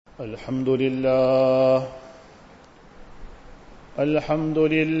الحمد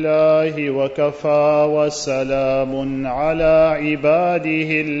لله وكفى وسلام على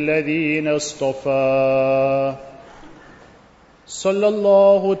عباده الذين اصطفى صلى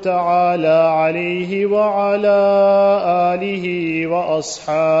الله تعالى عليه وعلى آله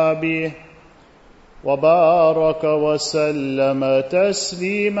وأصحابه وبارك وسلم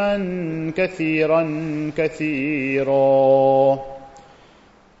تسليما كثيرا كثيرا.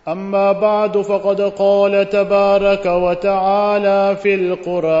 أما بعد، فقد قال تبارك وتعالى في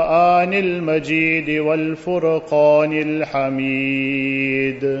القرآن المجيد والفرقان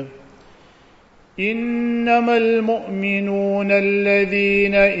الحميد: إنما المؤمنون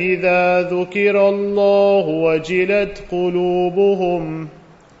الذين إذا ذكر الله وجلت قلوبهم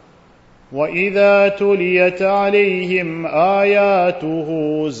وإذا تليت عليهم آياته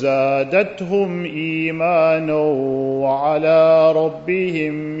زادتهم إيمانا وعلى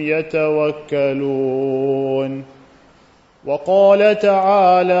ربهم يتوكلون. وقال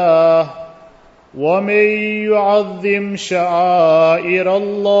تعالى: ومن يعظم شعائر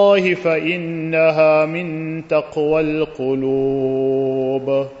الله فإنها من تقوى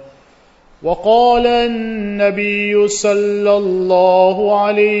القلوب. وقال النبي صلى الله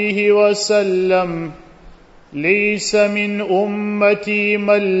عليه وسلم: ليس من أمتي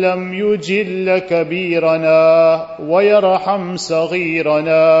من لم يجل كبيرنا ويرحم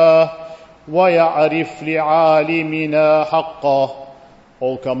صغيرنا ويعرف لعالمنا حقه،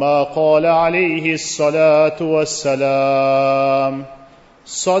 أو كما قال عليه الصلاة والسلام.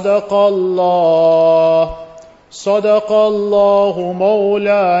 صدق الله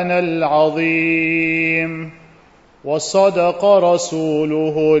مولانا العظيم، وصدق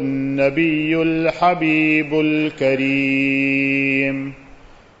رسوله النبي الحبيب الكريم،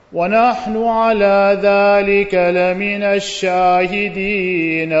 ونحن على ذلك لمن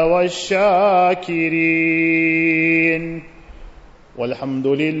الشاهدين والشاكرين، والحمد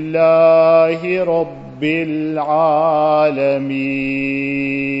لله رب العالمين.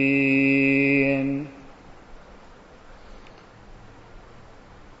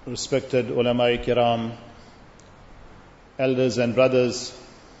 Respected ulama kiram, elders and brothers,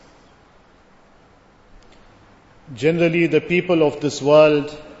 generally the people of this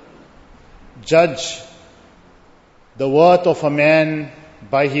world judge the worth of a man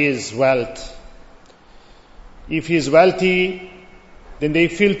by his wealth. If he is wealthy, then they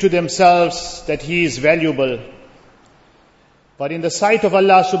feel to themselves that he is valuable. But in the sight of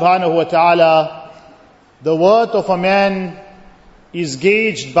Allah subhanahu wa ta'ala, the worth of a man is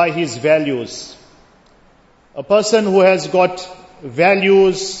gauged by his values. A person who has got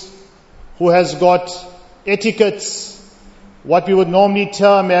values, who has got etiquettes, what we would normally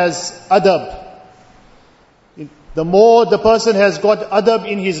term as adab. The more the person has got adab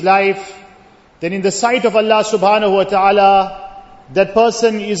in his life, then in the sight of Allah subhanahu wa ta'ala, that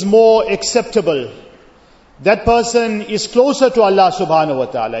person is more acceptable. That person is closer to Allah subhanahu wa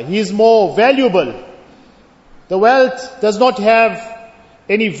ta'ala. He is more valuable. The wealth does not have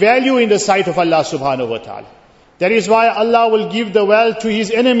any value in the sight of Allah subhanahu wa ta'ala. That is why Allah will give the wealth to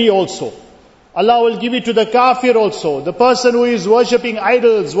his enemy also. Allah will give it to the kafir also. The person who is worshipping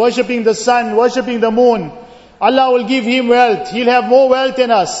idols, worshipping the sun, worshipping the moon, Allah will give him wealth. He'll have more wealth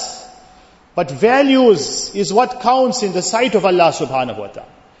than us. But values is what counts in the sight of Allah subhanahu wa ta'ala.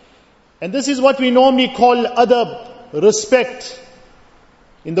 And this is what we normally call adab, respect.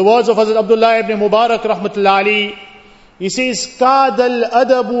 In the words of Hazrat Abdullah ibn Mubarak rahmatullahi alayhi, he says, كَادَ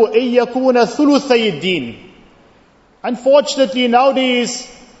الْأَدَبُ أَن يَكُونَ ثُلُثَيِ الدِّينِ. Unfortunately, nowadays,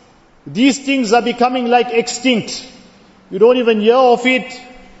 these things are becoming like extinct. You don't even hear of it.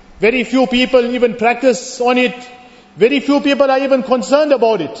 Very few people even practice on it. Very few people are even concerned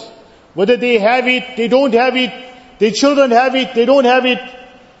about it. Whether they have it, they don't have it, their children have it, they don't have it.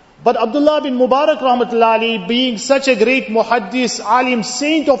 But Abdullah bin Mubarak rahmatullahi alayhi, being such a great muhaddis, alim,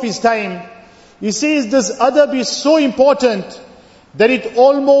 saint of his time, he says this adab is so important that it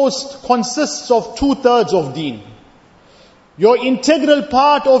almost consists of 2/3 of deen. Your integral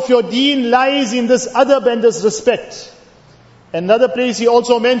part of your deen lies in this adab and this respect. Another place he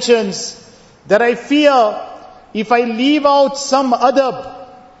also mentions that I fear if I leave out some adab,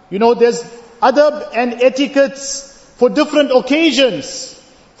 there's adab and etiquettes for different occasions,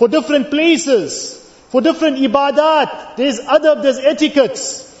 for different places, for different ibadat. There's adab, there's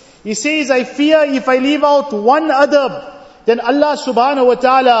etiquettes. He says, I fear if I leave out one adab, then Allah subhanahu wa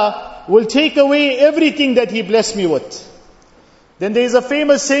ta'ala will take away everything that He blessed me with. Then there is a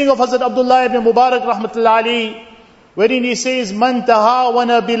famous saying of Hazrat Abdullah ibn Mubarak rahmatullahi alayhi, wherein he says, Man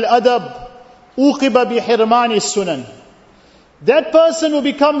tahawana bil adab, uqiba bi hirmani sunan. that person who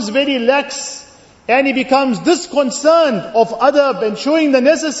becomes very lax and he becomes disconcerted of adab and showing the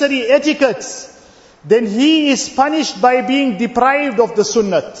necessary etiquettes, then he is punished by being deprived of the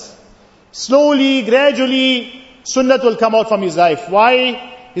sunnat. Slowly, gradually, sunnat will come out from his life.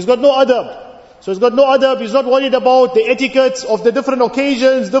 Why? He's got no adab. So he's got no adab, he's not worried about the etiquettes of the different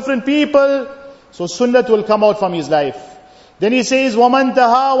occasions, different people. So sunnat will come out from his life. Then he says, وَمَنْ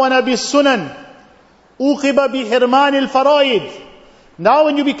تَهَاوَنَ بِالسُّنَنِ أُوْقِبَ بِحِرْمَانِ الْفَرَائِدِ. Now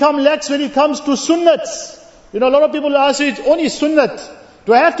when you become lax when it comes to sunnats, a lot of people ask, it's only sunnat.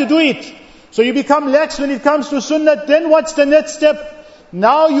 Do I have to do it? So you become lax when it comes to sunnat, then what's the next step?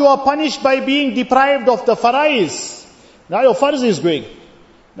 Now you are punished by being deprived of the faraiz. Now your farz is going.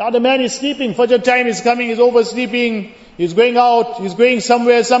 Now the man is sleeping, Fajr time is coming, he's oversleeping, he's going out, he's going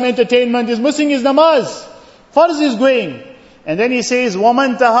somewhere, some entertainment, he's missing his namaz. Farz is going. And then he says,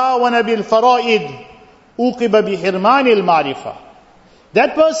 وَمَنْ تَهَاوَنَ بِالْفَرَائِدِ أُوقِبَ بِحِرْمَانِ الْمَعْرِفَةِ.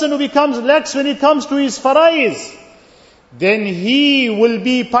 That person who becomes lax when it comes to his faraiz, then he will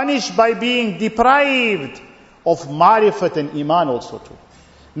be punished by being deprived of ma'rifat and iman also too.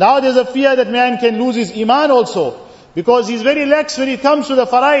 Now there's a fear that man can lose his iman also, because he's very lax when it comes to the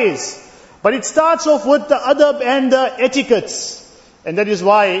faraiz. But it starts off with the adab and the etiquettes. And that is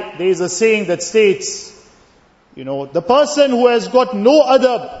why there is a saying that states, the person who has got no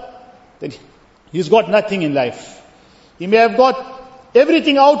adab, then he's got nothing in life. He may have got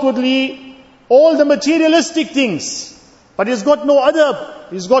everything outwardly, all the materialistic things, but he's got no adab,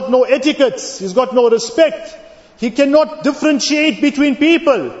 he's got no etiquettes, he's got no respect. He cannot differentiate between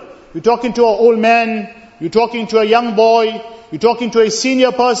people. You're talking to an old man, you're talking to a young boy, you're talking to a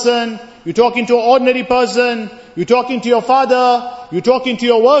senior person, you're talking to an ordinary person, you're talking to your father, you're talking to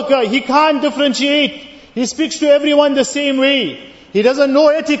your worker. He can't differentiate. He speaks to everyone the same way. He doesn't know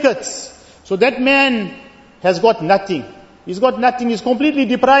etiquettes. So that man has got nothing. He's got nothing, he's completely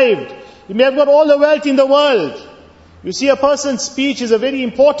deprived. He may have got all the wealth in the world. You see, a person's speech is a very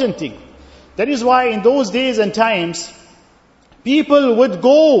important thing. That is why in those days and times, people would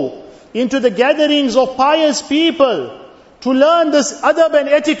go into the gatherings of pious people to learn this adab and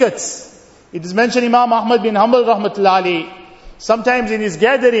etiquettes. It is mentioned Imam Ahmad bin Hanbal rahmatullahi alayhi, sometimes in his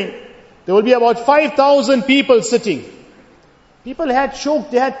gathering, there will be about 5,000 people sitting. People had shauq,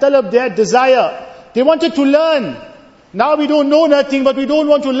 they had talab, they had desire. They wanted to learn. Now we don't know nothing, but we don't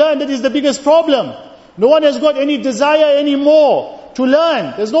want to learn. That is the biggest problem. No one has got any desire anymore to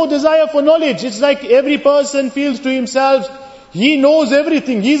learn. There's no desire for knowledge. It's like every person feels to himself, he knows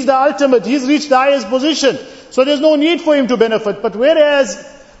everything. He's the ultimate. He's reached the highest position. So there's no need for him to benefit. But whereas,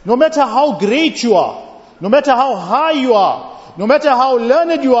 no matter how great you are, no matter how high you are, no matter how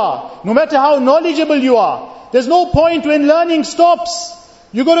learned you are, no matter how knowledgeable you are, there's no point when learning stops.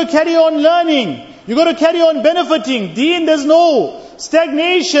 You got to carry on learning. You got to carry on benefiting. Deen, there's no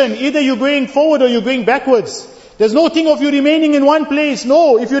stagnation. Either you're going forward or you're going backwards. There's no thing of you remaining in one place.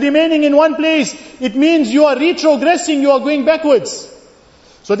 No, if you're remaining in one place, it means you are retrogressing, you are going backwards.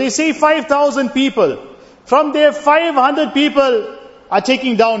 So they say 5,000 people. From there, 500 people are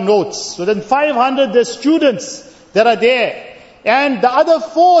taking down notes. So then 500, the students that are there. And the other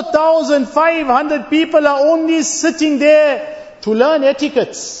 4,500 people are only sitting there to learn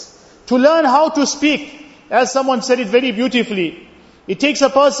etiquettes, to learn how to speak. As someone said it very beautifully, it takes a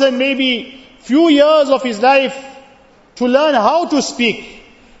person maybe few years of his life to learn how to speak,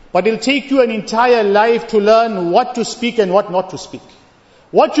 but it'll take you an entire life to learn what to speak and what not to speak.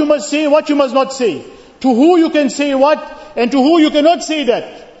 What you must say, what you must not say. To who you can say what, and to who you cannot say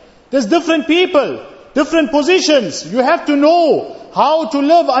that. There's different people, different positions. You have to know how to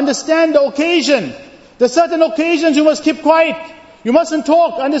live, understand the occasion. There's certain occasions you must keep quiet. You mustn't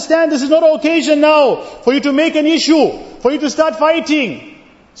talk. Understand this is not an occasion now for you to make an issue, for you to start fighting.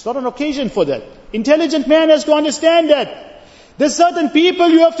 It's not an occasion for that. Intelligent man has to understand that. There's certain people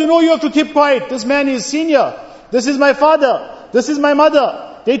you have to know, you have to keep quiet. This man is senior. This is my father. This is my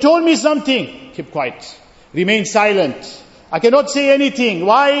mother. They told me something. Keep quiet. Remain silent. I cannot say anything.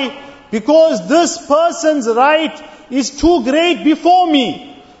 Why? Because this person's right is too great before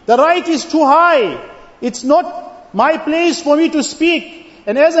me. The right is too high. It's not my place for me to speak.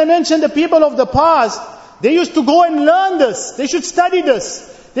 And as I mentioned, the people of the past, they used to go and learn this. They should study this.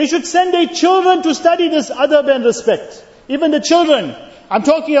 They should send their children to study this adab and respect. Even the children. I'm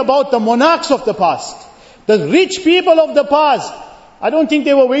talking about the monarchs of the past. The rich people of the past. I don't think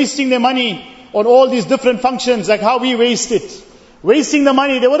they were wasting their money on all these different functions like how we waste it. Wasting the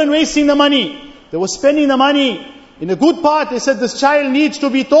money. They weren't wasting the money. They were spending the money. In a good part, they said this child needs to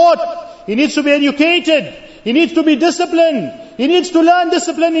be taught. He needs to be educated. He needs to be disciplined. He needs to learn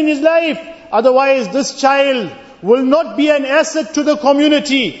discipline in his life. Otherwise, this child will not be an asset to the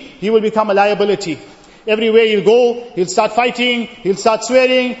community. He will become a liability. Everywhere he'll go, he'll start fighting, he'll start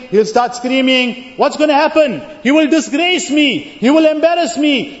swearing, he'll start screaming. What's going to happen? He will disgrace me. He will embarrass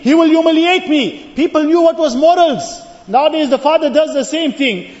me. He will humiliate me. People knew what was morals. Nowadays the father does the same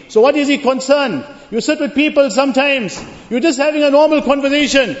thing. So what is he concerned? You sit with people sometimes, you're just having a normal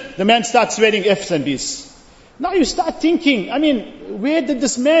conversation. The man starts swearing F's and B's. Now you start thinking, where did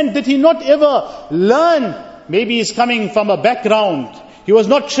this man, did he not ever learn? Maybe he's coming from a background. He was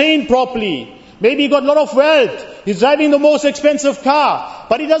not trained properly. Maybe he got a lot of wealth. He's driving the most expensive car.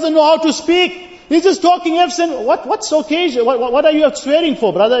 But he doesn't know how to speak. He's just talking F's and what's occasion? What are you swearing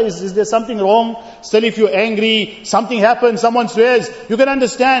for, brother? Is there something wrong? Still, if you're angry, something happens, someone swears, you can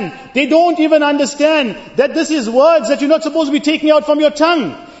understand. They don't even understand that this is words that you're not supposed to be taking out from your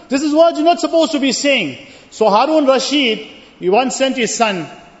tongue. This is words you're not supposed to be saying. So Harun Rashid, he once sent his son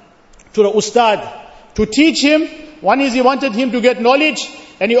to the ustad to teach him. One is he wanted him to get knowledge,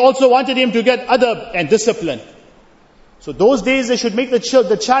 and he also wanted him to get adab and discipline. So those days they should make the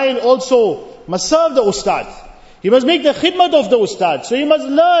child also must serve the ustad. He must make the khidmat of the ustad. So he must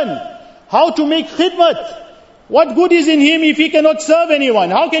learn how to make khidmat. What good is in him if he cannot serve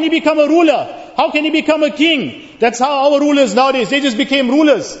anyone? How can he become a ruler? How can he become a king? That's how our rulers nowadays, they just became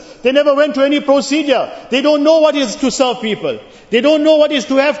rulers. They never went to any procedure. They don't know what is to serve people. They don't know what is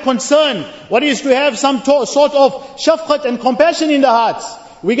to have concern, what is to have some sort of shafqat and compassion in the hearts.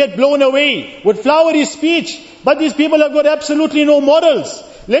 We get blown away with flowery speech, but these people have got absolutely no morals,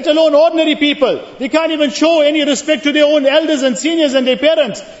 let alone ordinary people. They can't even show any respect to their own elders and seniors and their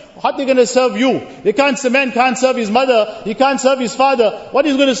parents. How are they going to serve you? The man can't serve his mother, he can't serve his father. What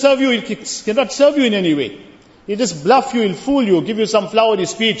is going to serve you? He cannot serve you in any way. He'll just bluff you, he'll fool you, give you some flowery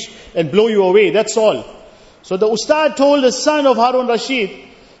speech and blow you away, that's all. So the ustad told the son of Harun Rashid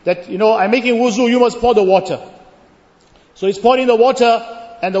that, I'm making wuzu, you must pour the water. So he's pouring the water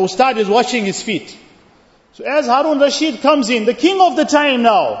and the ustad is washing his feet. So as Harun Rashid comes in, the king of the time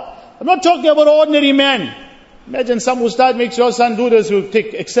now, I'm not talking about an ordinary man. Imagine some ustad makes your son do this, you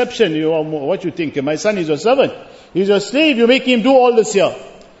take exception. What you think? My son is your servant. He's your slave, you make him do all this here.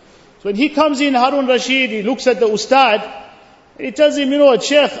 So when he comes in, Harun Rashid, he looks at the ustad, and he tells him,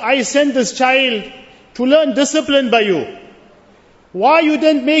 Sheikh, I sent this child to learn discipline by you. Why you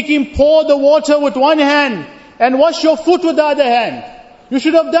didn't make him pour the water with one hand and wash your foot with the other hand? You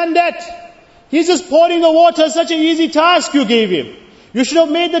should have done that. He's just pouring the water, such an easy task you gave him. You should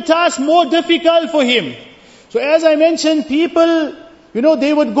have made the task more difficult for him. So as I mentioned, people,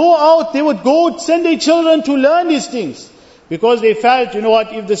 they would go out, they would go send their children to learn these things. Because they felt,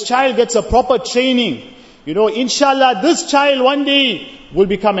 if this child gets a proper training, inshallah, this child one day will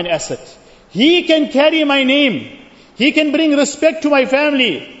become an asset. He can carry my name. He can bring respect to my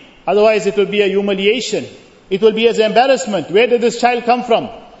family. Otherwise it will be a humiliation. It will be as an embarrassment. Where did this child come from?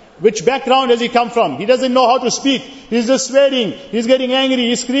 Which background does he come from? He doesn't know how to speak. He's just swearing. He's getting angry.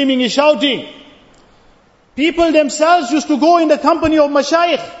 He's screaming. He's shouting. People themselves used to go in the company of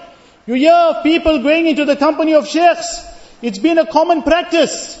mashayikh. You hear of people going into the company of sheikhs. It's been a common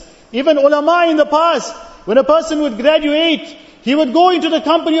practice. Even ulama in the past, when a person would graduate, he would go into the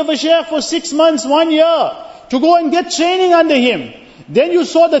company of a sheikh for 6 months, 1 year, to go and get training under him. Then you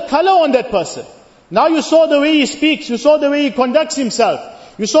saw the color on that person. Now you saw the way he speaks, you saw the way he conducts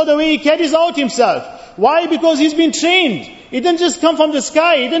himself, you saw the way he carries out himself. Why? Because he's been trained. It didn't just come from the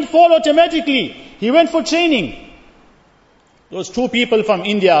sky, it didn't fall automatically. He went for training. Those two people from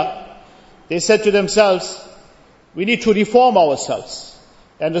India, they said to themselves, we need to reform ourselves.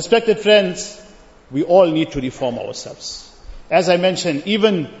 And respected friends, we all need to reform ourselves. As I mentioned,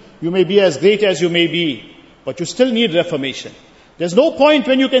 even you may be as great as you may be, but you still need reformation. There's no point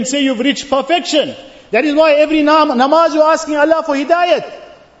when you can say you've reached perfection. That is why every namaz you're asking Allah for hidayat.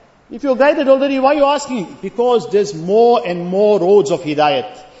 If you're guided already, why are you asking? Because there's more and more roads of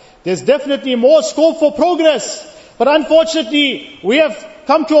hidayat. There's definitely more scope for progress. But unfortunately, we have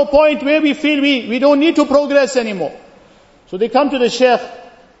come to a point where we feel we don't need to progress anymore. So they come to the Sheikh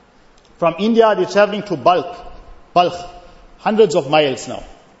from India, they're traveling to Balkh, hundreds of miles now.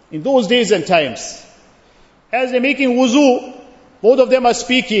 In those days and times, as they're making wuzu, both of them are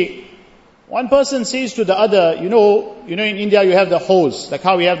speaking. One person says to the other, in India you have the hose, like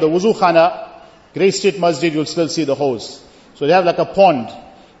how we have the wuzu khana, Grey Street Masjid, you'll still see the hose. So they have like a pond,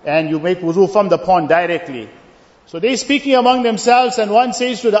 and you make wuzu from the pond directly. So they're speaking among themselves, and one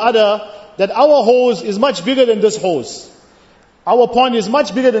says to the other that our hose is much bigger than this hose. Our pond is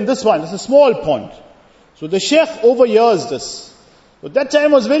much bigger than this one. It's a small pond. So the Sheikh overhears this. But that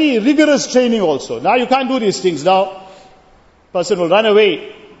time was very rigorous training also. Now you can't do these things now. Person will run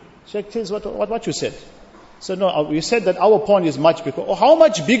away. Sheikh says, what you said? So no, we said that our pond is much bigger. Oh, how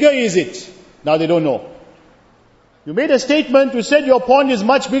much bigger is it? Now they don't know. You made a statement, you said your pond is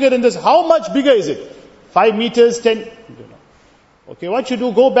much bigger than this. How much bigger is it? 5 meters, 10? You don't know. Okay, what you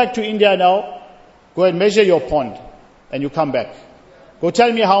do, go back to India now, go and measure your pond, and you come back. Go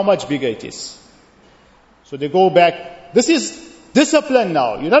tell me how much bigger it is. So they go back. This is discipline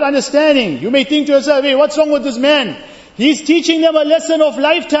now. You're not understanding. You may think to yourself, hey, what's wrong with this man? He's teaching them a lesson of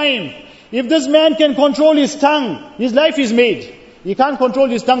lifetime. If this man can control his tongue, his life is made. He can't control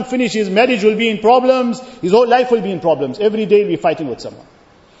his tongue, finish. His marriage will be in problems. His whole life will be in problems. Every day he'll be fighting with someone.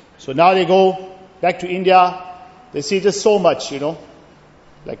 So now they go back to India. They see just so much,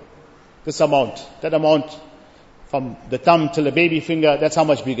 like this amount, that amount, from the thumb till the baby finger, that's how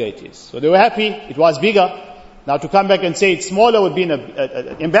much bigger it is. So they were happy, it was bigger. Now to come back and say it's smaller would be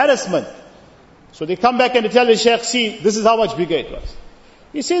an embarrassment. So they come back and they tell the Sheikh, see, this is how much bigger it was.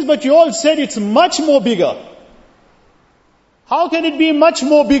 He says, but you all said it's much more bigger. How can it be much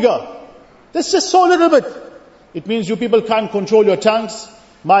more bigger? That's just so little bit. It means you people can't control your tongues.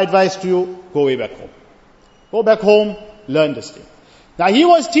 My advice to you, go way back home. Go back home, learn this thing. Now he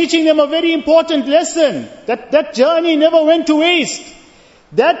was teaching them a very important lesson. That journey never went to waste.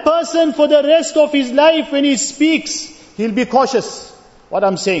 That person for the rest of his life when he speaks, he'll be cautious. What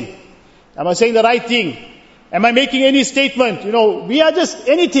I'm saying. Am I saying the right thing? Am I making any statement? We are just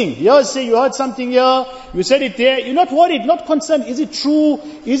anything. You say you heard something here, you said it there. You're not worried, not concerned. Is it true?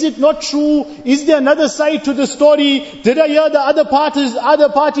 Is it not true? Is there another side to the story? Did I hear the other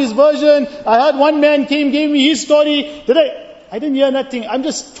party's version? I heard one man gave me his story. I didn't hear nothing. I'm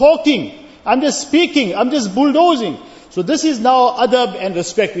just talking. I'm just speaking. I'm just bulldozing. So this is now adab and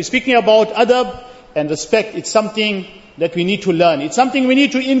respect. We're speaking about adab and respect. It's something that we need to learn. It's something we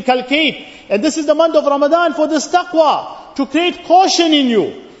need to inculcate. And this is the month of Ramadan for this taqwa, to create caution in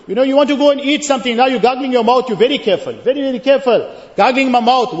you. You want to go and eat something, now you're gargling your mouth, you're very careful. Very, very careful. Gargling my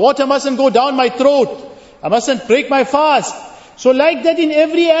mouth, water mustn't go down my throat. I mustn't break my fast. So like that in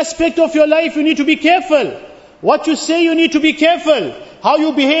every aspect of your life, you need to be careful. What you say, you need to be careful. How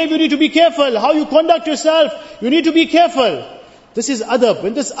you behave, you need to be careful. How you conduct yourself, you need to be careful. This is adab.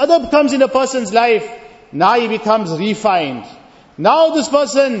 When this adab comes in a person's life, now he becomes refined. Now this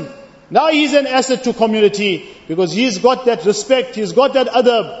person, now he's an asset to community because he's got that respect, he's got that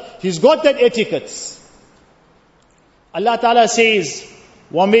adab, he's got that etiquette. Allah Ta'ala says,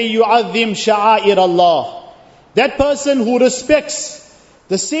 وَمَن يُعَظِّمْ شَعَائِرَ اللَّهِ. That person who respects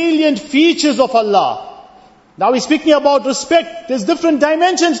the salient features of Allah. Now we're speaking about respect. There's different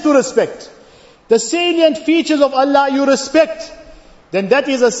dimensions to respect. The salient features of Allah you respect, then that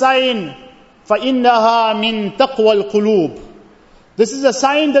is a sign, فَإِنَّهَا مِن تَقْوَى الْقُلُوبِ. This is a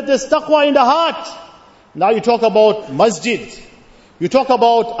sign that there's taqwa in the heart. Now you talk about masjid. You talk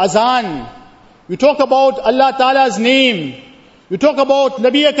about azan. You talk about Allah Ta'ala's name. You talk about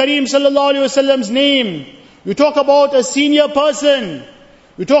Nabi Kareem Sallallahu Alaihi Wasallam's name. You talk about a senior person.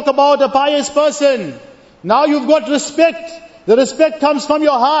 You talk about a pious person. Now you've got respect. The respect comes from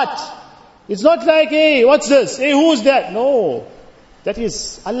your heart. It's not like, hey, what's this? Hey, who's that? No. That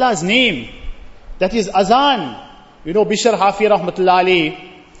is Allah's name. That is azan. Bishr Hafi Rahmatullah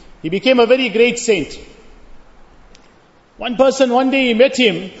alayhi, he became a very great saint. One person, one day he met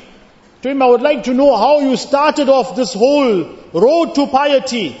him, told him, I would like to know how you started off this whole road to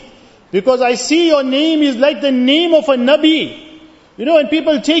piety. Because I see your name is like the name of a Nabi. When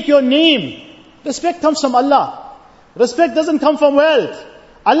people take your name, respect comes from Allah. Respect doesn't come from wealth.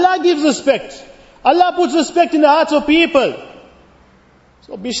 Allah gives respect. Allah puts respect in the hearts of people.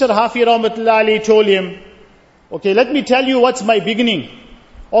 So Bishr Hafi Rahmatullah alayhi told him, okay, let me tell you what's my beginning.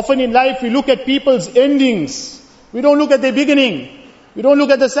 Often in life we look at people's endings. We don't look at their beginning. We don't look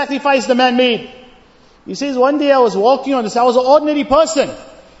at the sacrifice the man made. He says, one day I was walking on this, I was an ordinary person.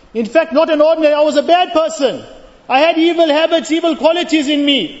 In fact, not an ordinary, I was a bad person. I had evil habits, evil qualities in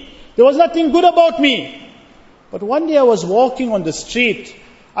me. There was nothing good about me. But one day I was walking on the street.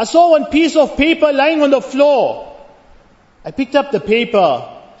 I saw one piece of paper lying on the floor. I picked up the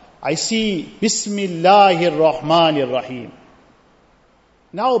paper. I see Bismillahir Rahmanir Rahim.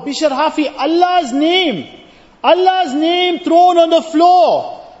 Now Bishr Hafi, Allah's name thrown on the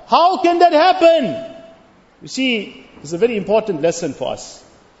floor. How can that happen? You see, it's a very important lesson for us.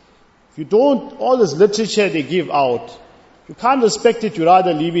 If you don't, all this literature they give out, you can't respect it, you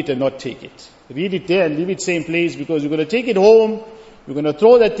rather leave it and not take it. Read it there and leave it same place, because you're going to take it home, you're going to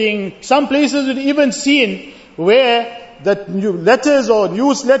throw that thing. Some places you've even seen where that new letters or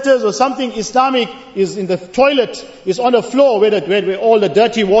newsletters or something Islamic is in the toilet, is on the floor where all the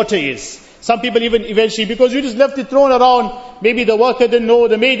dirty water is. Some people even eventually, because you just left it thrown around, maybe the worker didn't know,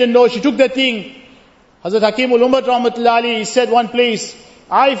 the maid didn't know, she took that thing. Hazrat Hakim ul-Ummat rahmatullahi alayhi, he said one place,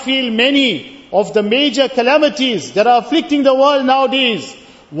 I feel many of the major calamities that are afflicting the world nowadays,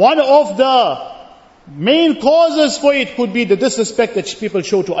 one of the main causes for it could be the disrespect that people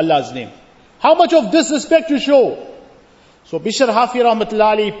show to Allah's name. How much of disrespect you show? So Bishr Hafi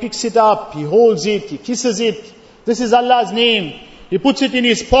rahmatullahi alayhi picks it up, he holds it, he kisses it. This is Allah's name. He puts it in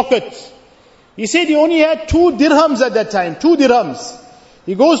his pocket. He said he only had 2 dirhams at that time, 2 dirhams.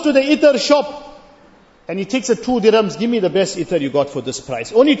 He goes to the itar shop and he takes the 2 dirhams, give me the best itar you got for this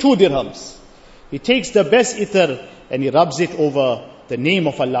price. Only 2 dirhams. He takes the best itar and he rubs it over the name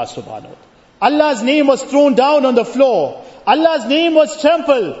of Allah subhanahu wa ta'ala. Allah's name was thrown down on the floor. Allah's name was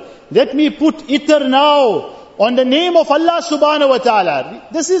trampled. Let me put itar now on the name of Allah subhanahu wa ta'ala.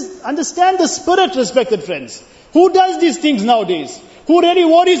 Understand the spirit, respected friends. Who does these things nowadays? Who really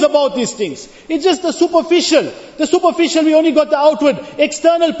worries about these things? It's just the superficial. The superficial, we only got the outward,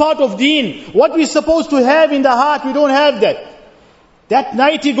 external part of deen. What we're supposed to have in the heart, we don't have that. That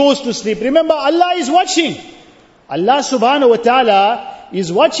night he goes to sleep. Remember, Allah is watching. Allah subhanahu wa ta'ala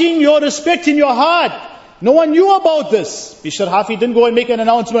is watching your respect in your heart. No one knew about this. Bishr Hafi didn't go and make an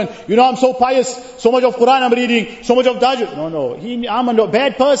announcement. I'm so pious, so much of Quran I'm reading, so much of Tahajjud. No. I'm a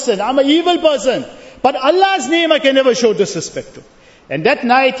bad person, I'm an evil person. But Allah's name I can never show disrespect to. And that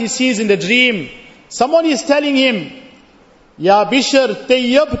night he sees in the dream, someone is telling him, Ya Bishr,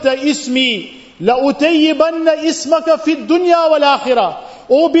 tayyabta ismi, la utayyibanna ismaka fid dunya wal akhirah.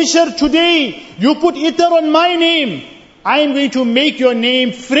 Oh Bishr, today you put itar on my name. I am going to make your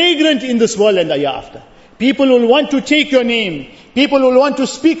name fragrant in this world and the hereafter. People will want to take your name. People will want to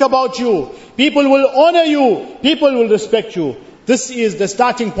speak about you. People will honor you. People will respect you. This is the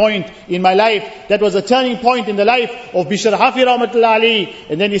starting point in my life. That was a turning point in the life of Bishr Hafi rahmatullahi alayhi.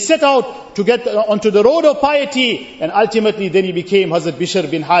 And then he set out to get onto the road of piety. And ultimately then he became Hazrat Bishr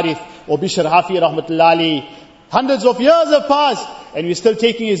bin Harith or Bishr Hafi rahmatullahi alayhi. Hundreds of years have passed and we're still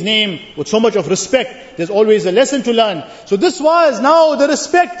taking his name with so much of respect. There's always a lesson to learn. So this was now the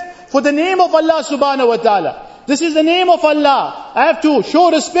respect for the name of Allah subhanahu wa ta'ala. This is the name of Allah. I have to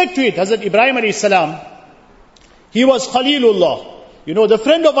show respect to it. Hazrat Ibrahim alayhi salam, he was Khalilullah. The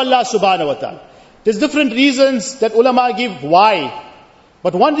friend of Allah subhanahu wa ta'ala. There's different reasons that ulama give why.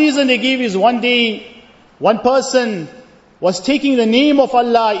 But one reason they give is one day, one person was taking the name of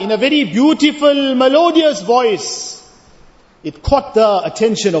Allah in a very beautiful, melodious voice. It caught the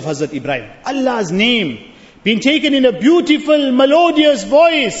attention of Hazrat Ibrahim. Allah's name being taken in a beautiful, melodious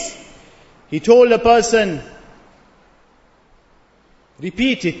voice. He told the person,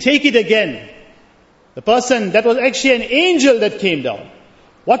 repeat it, take it again. The person, that was actually an angel that came down.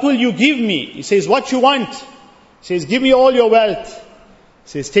 What will you give me? He says, what you want? He says, give me all your wealth. He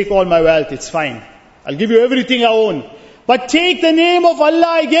says, take all my wealth, it's fine. I'll give you everything I own. But take the name of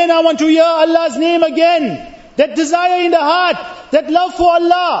Allah again. I want to hear Allah's name again. That desire in the heart, that love for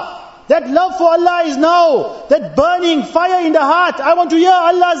Allah. That love for Allah is now, that burning fire in the heart. I want to hear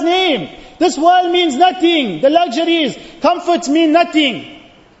Allah's name. This world means nothing. The luxuries, comforts mean nothing.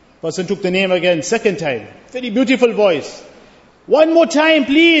 Person took the name again, second time. Very beautiful voice. One more time,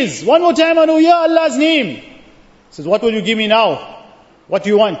 please. One more time, I want to hear Allah's name. He says, what will you give me now? What do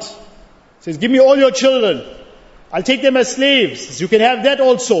you want? He says, give me all your children. I'll take them as slaves. He says, you can have that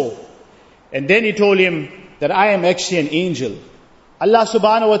also. And then he told him that I am actually an angel. Allah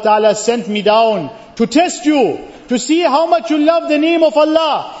subhanahu wa ta'ala sent me down to test you, to see how much you love the name of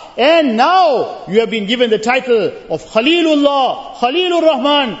Allah. And now you have been given the title of Khalilullah, Khalilur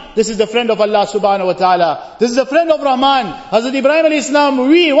Rahman. This is the friend of Allah subhanahu wa ta'ala. This is the friend of Rahman. Hazrat Ibrahim alayhi salam,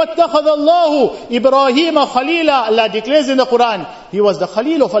 وَاتَّخَذَ Ibrahim Khalila. Allah declares in the Quran, he was the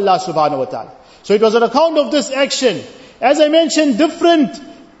Khalil of Allah subhanahu wa ta'ala. So it was on account of this action. As I mentioned, different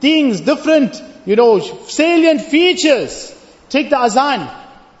things, different, salient features. Take the azan.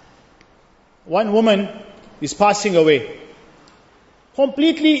 One woman is passing away.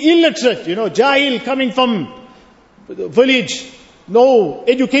 Completely illiterate, jahil, coming from the village. No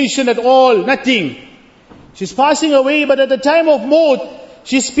education at all, nothing. She's passing away, but at the time of maut,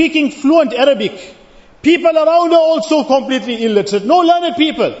 she's speaking fluent Arabic. People around her also completely illiterate. No learned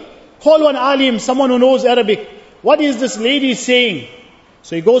people. Call one alim, someone who knows Arabic. What is this lady saying?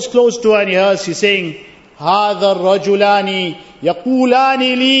 So he goes close to her and he hears, she's saying, هذا الرجلان يقولان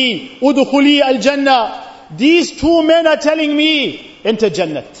لي ادخلي الجنة. These two men are telling me, enter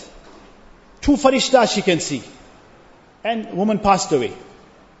Jannat. Two farishtas she can see. And woman passed away.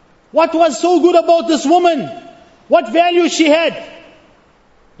 What was so good about this woman? What value she had?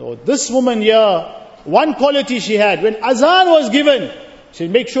 So this woman here, one quality she had, when azan was given, she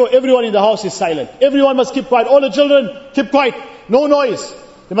make sure everyone in the house is silent. Everyone must keep quiet. All the children, keep quiet. No noise.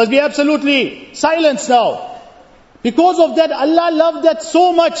 There must be absolutely silence now. Because of that, Allah loved that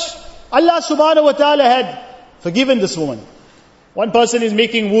so much. Allah subhanahu wa ta'ala had forgiven this woman. One person is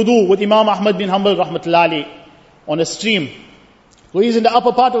making wudu with Imam Ahmad bin Hanbal rahmatullahi on a stream. So he's in the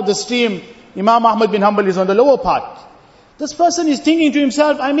upper part of the stream. Imam Ahmad bin Hanbal is on the lower part. This person is thinking to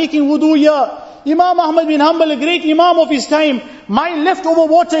himself, I'm making wudu here. Imam Ahmad bin Hanbal, a great imam of his time, my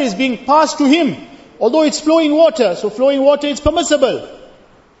leftover water is being passed to him. Although it's flowing water, so flowing water is permissible.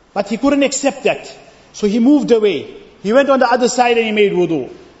 But he couldn't accept that. So he moved away. He went on the other side and he made wudu.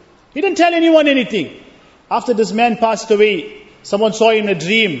 He didn't tell anyone anything. After this man passed away, someone saw him in a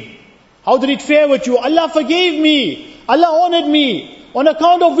dream. How did it fare with you? Allah forgave me. Allah honored me. On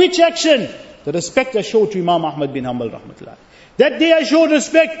account of which action? The respect I showed to Imam Ahmad bin Hanbal rahmatullah. That day I showed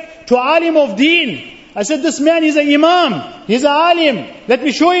respect to alim of deen. I said, this man is an imam. He's an alim. Let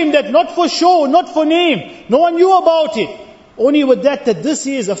me show him that not for show, not for name. No one knew about it. Only with that this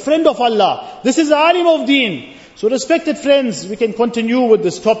is a friend of Allah. This is an alim of deen. So respected friends, we can continue with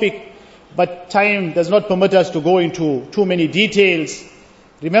this topic. But time does not permit us to go into too many details.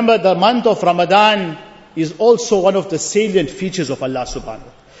 Remember, the month of Ramadan is also one of the salient features of Allah subhanahu wa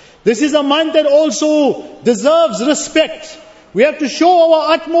ta'ala. This is a month that also deserves respect. We have to show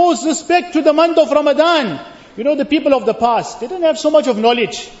our utmost respect to the month of Ramadan. You know, the people of the past, they didn't have so much of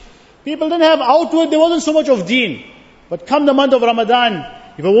knowledge. People didn't have outward, there wasn't so much of deen. But come the month of Ramadan,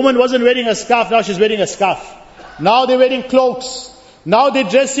 if a woman wasn't wearing a scarf, now she's wearing a scarf. Now they're wearing cloaks. Now they're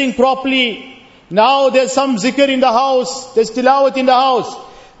dressing properly. Now there's some zikr in the house. There's tilawat in the house.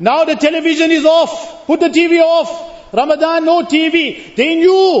 Now the television is off. Put the TV off. Ramadan, no TV. They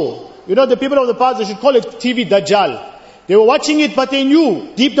knew. You know, the people of the past, they should call it TV Dajjal. They were watching it, but they knew.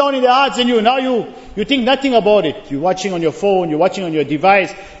 Deep down in their hearts, they knew. Now you think nothing about it. You're watching on your phone. You're watching on your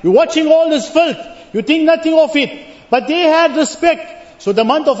device. You're watching all this filth. You think nothing of it. But they had respect. So the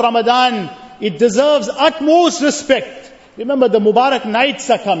month of Ramadan, it deserves utmost respect. Remember, the Mubarak nights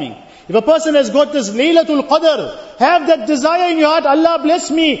are coming. If a person has got this Laylatul Qadr, have that desire in your heart, Allah bless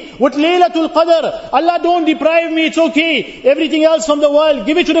me with Laylatul Qadr. Allah don't deprive me, it's okay. Everything else from the world,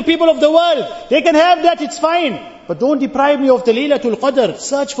 give it to the people of the world. They can have that, it's fine. But don't deprive me of the Laylatul Qadr.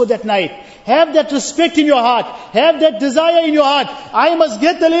 Search for that night. Have that respect in your heart. Have that desire in your heart. I must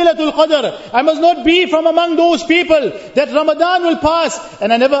get the Laylatul Qadr. I must not be from among those people that Ramadan will pass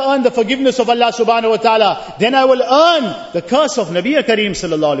and I never earn the forgiveness of Allah subhanahu wa ta'ala. Then I will earn the curse of Nabi Kareem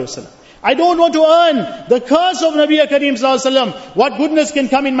sallallahu alayhi wa sallam. I don't want to earn the curse of Nabi Kareem sallallahu alayhi wa sallam. What goodness can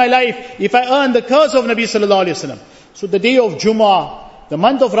come in my life if I earn the curse of Nabi sallallahu alayhi wa sallam? So the day of Jummah, the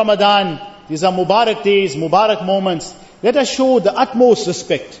month of Ramadan, these are Mubarak days, Mubarak moments. Let us show the utmost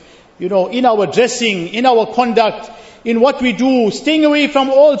respect. You know, in our dressing, in our conduct, in what we do, staying away from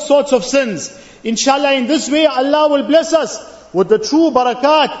all sorts of sins. Inshallah, in this way, Allah will bless us with the true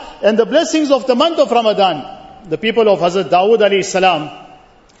barakat and the blessings of the month of Ramadan. The people of Hazrat Dawood alayhi salam,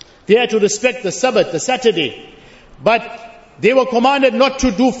 they had to respect the Sabbath, the Saturday. But they were commanded not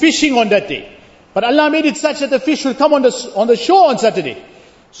to do fishing on that day. But Allah made it such that the fish will come on the shore on Saturday.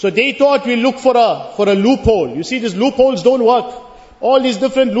 So they thought we'll look for a loophole. You see, these loopholes don't work. All these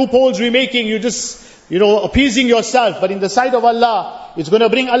different loopholes we're making, you just, appeasing yourself. But in the sight of Allah, it's going to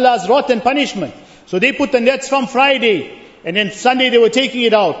bring Allah's wrath and punishment. So they put the nets from Friday, and then Sunday they were taking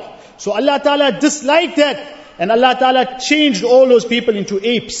it out. So Allah Ta'ala disliked that, and Allah Ta'ala changed all those people into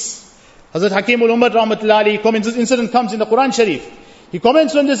apes. Hazrat Hakim ul-Ummah rahmatullahi, this incident comes in the Quran Sharif. He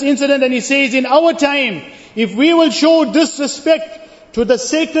comments on this incident and he says, in our time, if we will show disrespect to the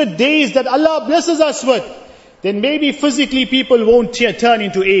sacred days that Allah blesses us with, then maybe physically people won't turn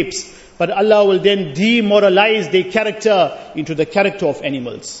into apes, but Allah will then demoralize their character into the character of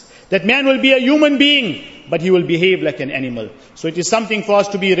animals. That man will be a human being, but he will behave like an animal. So it is something for us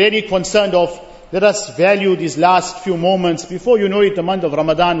to be really concerned of. Let us value these last few moments. Before you know it, the month of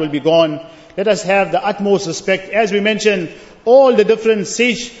Ramadan will be gone. Let us have the utmost respect. As we mentioned, all the different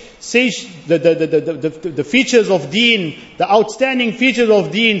the features of deen, the outstanding features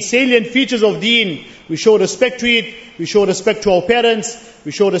of deen, salient features of deen, we show respect to it, we show respect to our parents,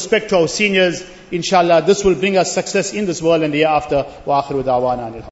 we show respect to our seniors. Inshallah, this will bring us success in this world and the year after. Wa akhiru da'wana.